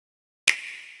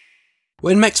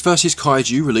When Mechs V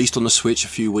Kaijus released on the Switch a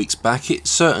few weeks back, it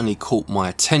certainly caught my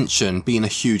attention, being a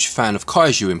huge fan of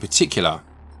Kaiju in particular.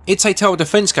 It's a tower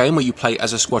defense game where you play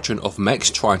as a squadron of mechs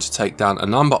trying to take down a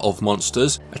number of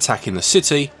monsters attacking the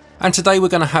city, and today we're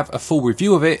going to have a full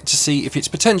review of it to see if it's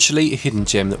potentially a hidden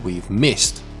gem that we've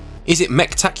missed. Is it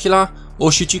mechtacular,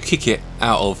 or should you kick it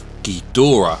out of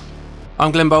Ghidorah?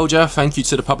 I'm Glen Bolger, thank you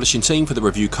to the publishing team for the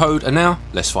review code, and now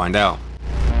let's find out.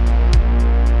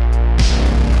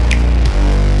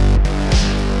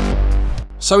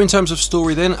 So in terms of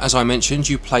story then, as I mentioned,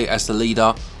 you play as the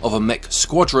leader of a mech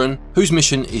squadron whose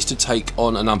mission is to take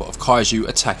on a number of kaiju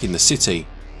attacking the city.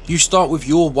 You start with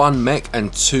your one mech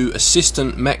and two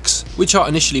assistant mechs, which are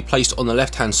initially placed on the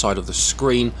left hand side of the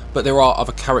screen, but there are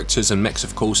other characters and mechs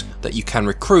of course that you can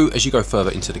recruit as you go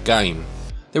further into the game.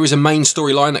 There is a main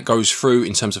storyline that goes through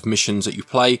in terms of missions that you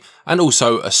play, and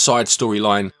also a side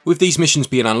storyline, with these missions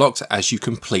being unlocked as you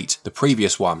complete the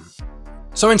previous one.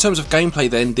 So in terms of gameplay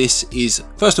then, this is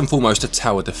first and foremost a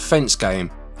tower defense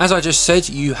game. As I just said,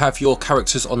 you have your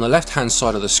characters on the left hand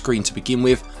side of the screen to begin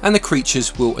with, and the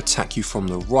creatures will attack you from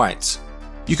the right.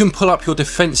 You can pull up your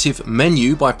defensive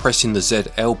menu by pressing the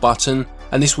ZL button,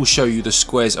 and this will show you the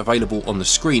squares available on the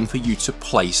screen for you to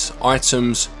place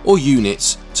items or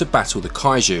units to battle the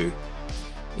kaiju.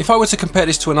 If I were to compare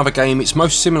this to another game, it's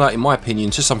most similar in my opinion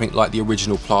to something like the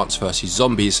original Plants vs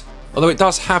Zombies, although it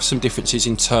does have some differences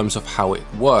in terms of how it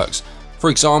works. For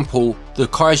example, the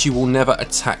kaiju will never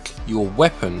attack your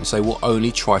weapons, they will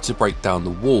only try to break down the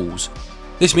walls.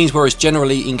 This means whereas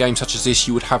generally in games such as this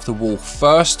you would have the wall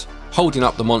first, holding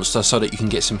up the monster so that you can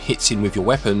get some hits in with your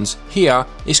weapons, here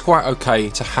it's quite okay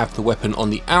to have the weapon on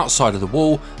the outside of the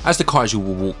wall, as the kaiju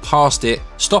will walk past it,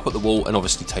 stop at the wall and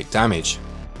obviously take damage.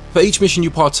 For each mission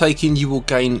you partake in, you will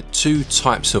gain two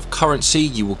types of currency.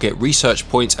 You will get research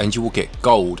points and you will get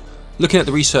gold. Looking at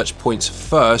the research points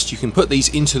first, you can put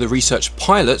these into the research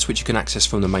pilots, which you can access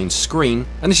from the main screen,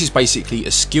 and this is basically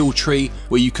a skill tree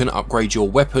where you can upgrade your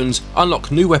weapons,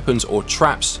 unlock new weapons or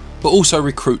traps, but also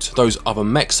recruit those other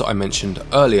mechs that I mentioned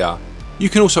earlier. You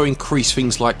can also increase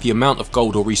things like the amount of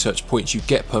gold or research points you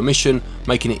get per mission,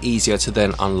 making it easier to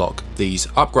then unlock these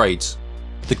upgrades.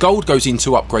 The gold goes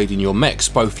into upgrading your mechs,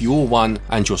 both your one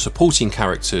and your supporting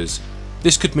characters.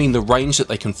 This could mean the range that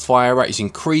they can fire at is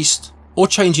increased, or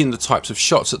changing the types of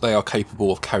shots that they are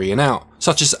capable of carrying out,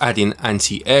 such as adding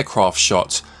anti-aircraft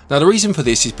shots. Now the reason for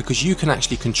this is because you can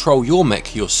actually control your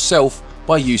mech yourself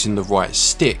by using the right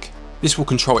stick. This will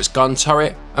control its gun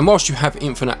turret, and whilst you have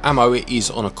infinite ammo, it is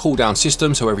on a cooldown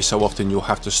system, so every so often you'll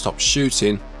have to stop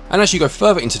shooting. And as you go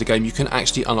further into the game, you can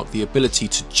actually unlock the ability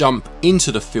to jump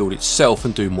into the field itself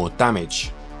and do more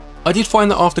damage. I did find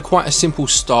that after quite a simple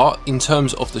start, in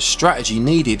terms of the strategy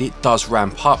needed, it does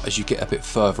ramp up as you get a bit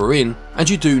further in, and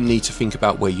you do need to think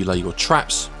about where you lay your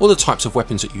traps, or the types of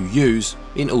weapons that you use,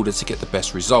 in order to get the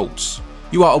best results.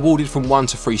 You are awarded from 1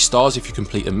 to 3 stars if you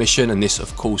complete a mission, and this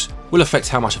of course will affect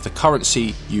how much of the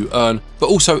currency you earn, but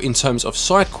also in terms of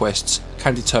side quests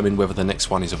can determine whether the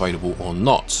next one is available or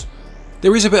not.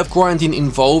 There is a bit of grinding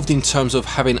involved in terms of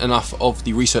having enough of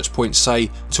the research points, say,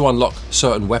 to unlock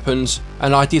certain weapons,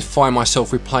 and I did find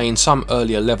myself replaying some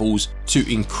earlier levels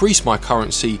to increase my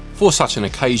currency for such an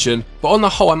occasion, but on the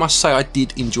whole I must say I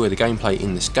did enjoy the gameplay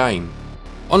in this game.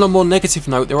 On a more negative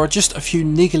note, there are just a few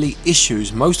niggly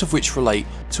issues, most of which relate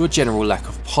to a general lack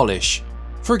of polish.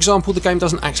 For example, the game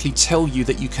doesn't actually tell you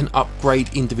that you can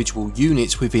upgrade individual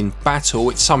units within battle.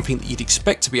 It's something that you'd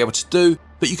expect to be able to do,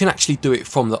 but you can actually do it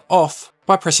from the off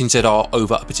by pressing ZR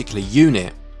over a particular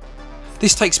unit.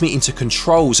 This takes me into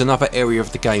controls, another area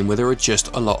of the game where there are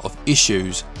just a lot of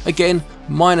issues. Again,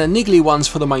 minor niggly ones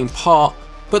for the main part,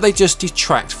 but they just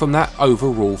detract from that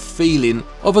overall feeling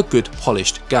of a good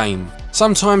polished game.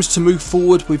 Sometimes to move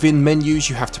forward within menus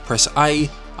you have to press A,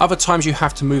 other times you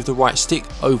have to move the right stick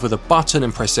over the button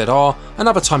and press ZR, and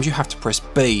other times you have to press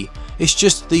B. It's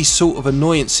just these sort of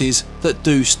annoyances that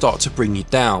do start to bring you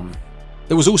down.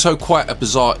 There was also quite a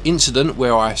bizarre incident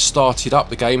where I started up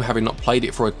the game having not played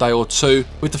it for a day or two,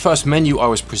 with the first menu I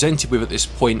was presented with at this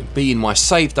point being my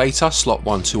save data, slot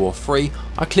 1, 2 or 3.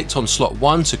 I clicked on slot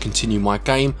 1 to continue my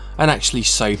game and actually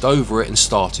saved over it and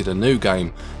started a new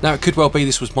game. Now it could well be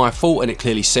this was my fault and it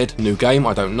clearly said new game,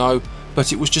 I don't know,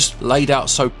 but it was just laid out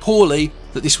so poorly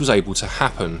that this was able to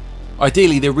happen.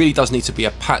 Ideally there really does need to be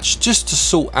a patch just to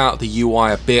sort out the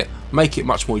UI a bit, make it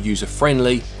much more user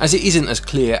friendly, as it isn't as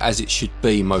clear as it should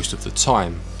be most of the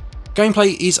time.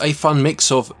 Gameplay is a fun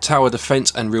mix of tower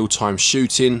defense and real-time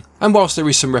shooting, and whilst there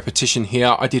is some repetition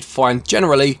here, I did find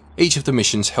generally each of the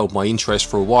missions held my interest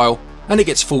for a while, and it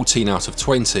gets 14 out of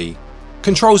 20.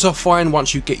 Controls are fine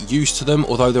once you get used to them,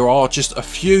 although there are just a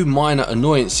few minor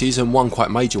annoyances, and one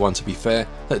quite major one to be fair,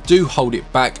 that do hold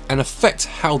it back and affect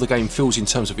how the game feels in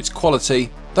terms of its quality.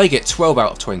 They get 12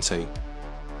 out of 20.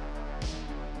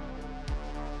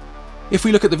 If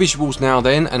we look at the visuals now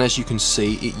then, and as you can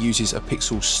see it uses a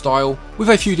pixel style with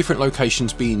a few different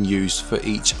locations being used for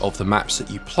each of the maps that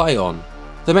you play on.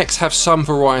 The mechs have some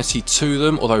variety to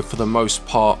them, although for the most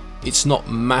part it's not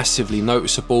massively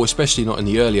noticeable, especially not in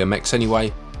the earlier mechs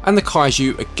anyway. And the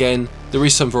Kaiju, again, there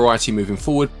is some variety moving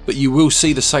forward, but you will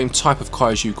see the same type of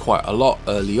Kaiju quite a lot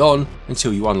early on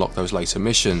until you unlock those later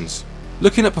missions.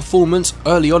 Looking at performance,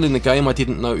 early on in the game I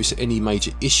didn't notice any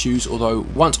major issues, although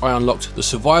once I unlocked the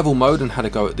survival mode and had a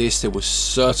go at this, there was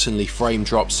certainly frame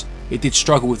drops. It did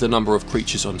struggle with the number of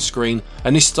creatures on screen,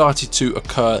 and this started to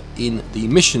occur in the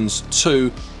missions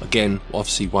too, again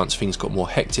obviously once things got more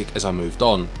hectic as I moved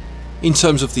on. In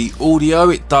terms of the audio,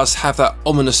 it does have that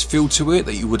ominous feel to it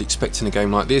that you would expect in a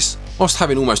game like this, whilst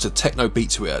having almost a techno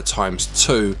beat to it at times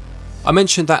too. I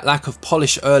mentioned that lack of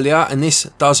polish earlier, and this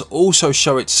does also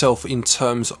show itself in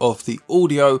terms of the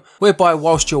audio, whereby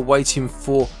whilst you're waiting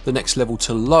for the next level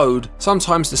to load,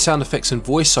 sometimes the sound effects and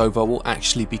voiceover will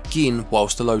actually begin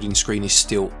whilst the loading screen is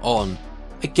still on.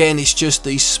 Again, it's just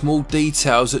these small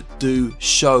details that do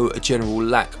show a general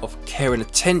lack of care and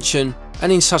attention,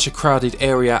 and in such a crowded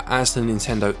area as the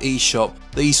Nintendo eShop,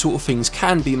 these sort of things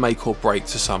can be make or break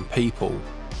to some people.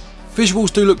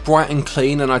 Visuals do look bright and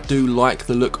clean, and I do like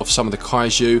the look of some of the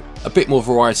Kaiju. A bit more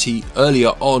variety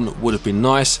earlier on would have been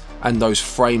nice, and those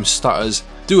frame stutters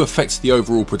do affect the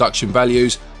overall production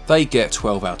values. They get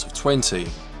 12 out of 20.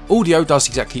 Audio does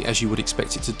exactly as you would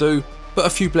expect it to do, but a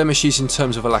few blemishes in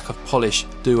terms of a lack of polish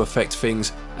do affect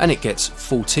things, and it gets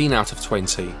 14 out of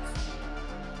 20.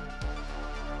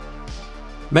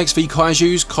 Mechs V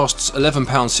Kaijus costs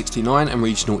 £11.69 and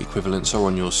regional equivalents are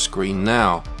on your screen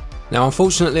now. Now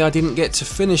unfortunately I didn't get to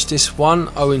finish this one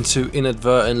owing to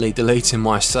inadvertently deleting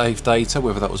my save data.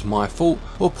 Whether that was my fault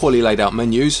or poorly laid out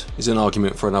menus is an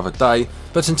argument for another day,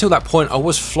 but until that point I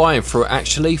was flying through it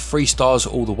actually, 3 stars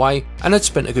all the way, and had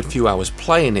spent a good few hours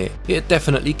playing it. It had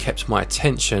definitely kept my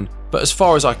attention, but as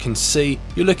far as I can see,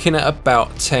 you're looking at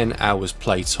about 10 hours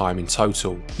playtime in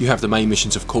total. You have the main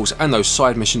missions of course and those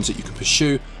side missions that you can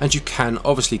pursue, and you can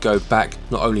obviously go back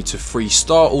not only to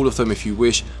 3-star all of them if you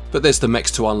wish, but there's the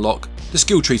mechs to unlock, the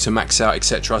skill tree to max out,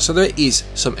 etc. So there is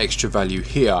some extra value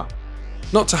here.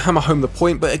 Not to hammer home the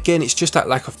point, but again it's just that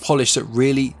lack of polish that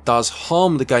really does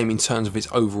harm the game in terms of its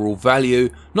overall value.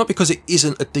 Not because it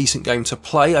isn't a decent game to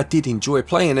play, I did enjoy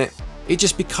playing it. It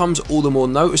just becomes all the more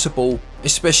noticeable,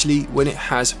 especially when it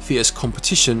has fierce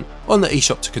competition on the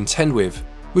eShop to contend with.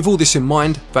 With all this in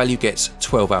mind, value gets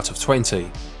 12 out of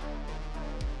 20.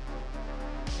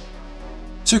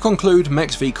 To conclude,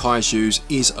 Mechs V Kaijus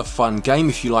is a fun game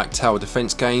if you like tower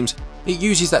defense games. It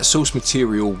uses that source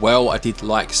material well. I did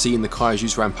like seeing the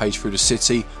Kaijus rampage through the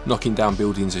city, knocking down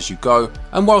buildings as you go,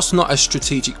 and whilst not as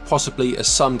strategic possibly as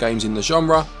some games in the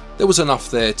genre, there was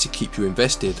enough there to keep you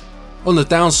invested. On the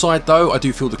downside though, I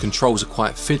do feel the controls are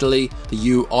quite fiddly,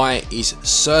 the UI is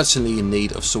certainly in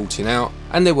need of sorting out,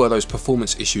 and there were those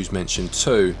performance issues mentioned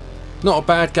too. Not a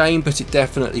bad game, but it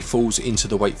definitely falls into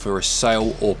the wait for a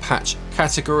sale or patch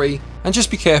category, and just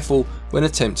be careful when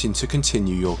attempting to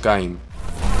continue your game.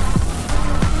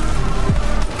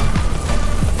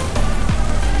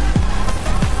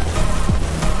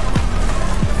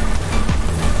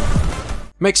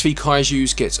 Mechs V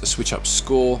Kaijus gets a SwitchUp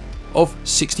score of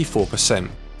 64%.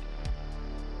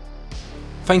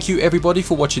 Thank you everybody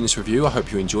for watching this review. I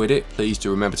hope you enjoyed it. Please do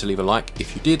remember to leave a like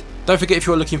if you did. Don't forget, if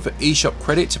you're looking for eShop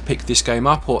credit to pick this game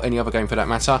up or any other game for that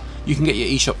matter, you can get your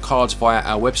eShop cards via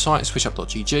our website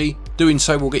switchup.gg. Doing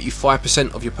so will get you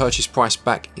 5% of your purchase price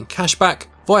back in cashback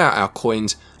via our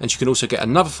coins, and you can also get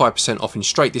another 5% off in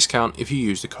straight discount if you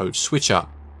use the code SwitchUp.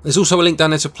 There's also a link down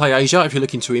there to PlayAsia if you're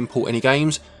looking to import any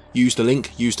games. Use the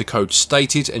link, use the code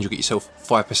stated, and you'll get yourself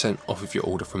 5% off of your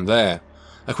order from there.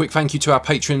 A quick thank you to our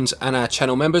patrons and our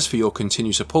channel members for your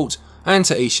continued support, and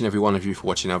to each and every one of you for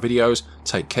watching our videos.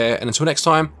 Take care, and until next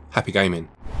time, happy gaming.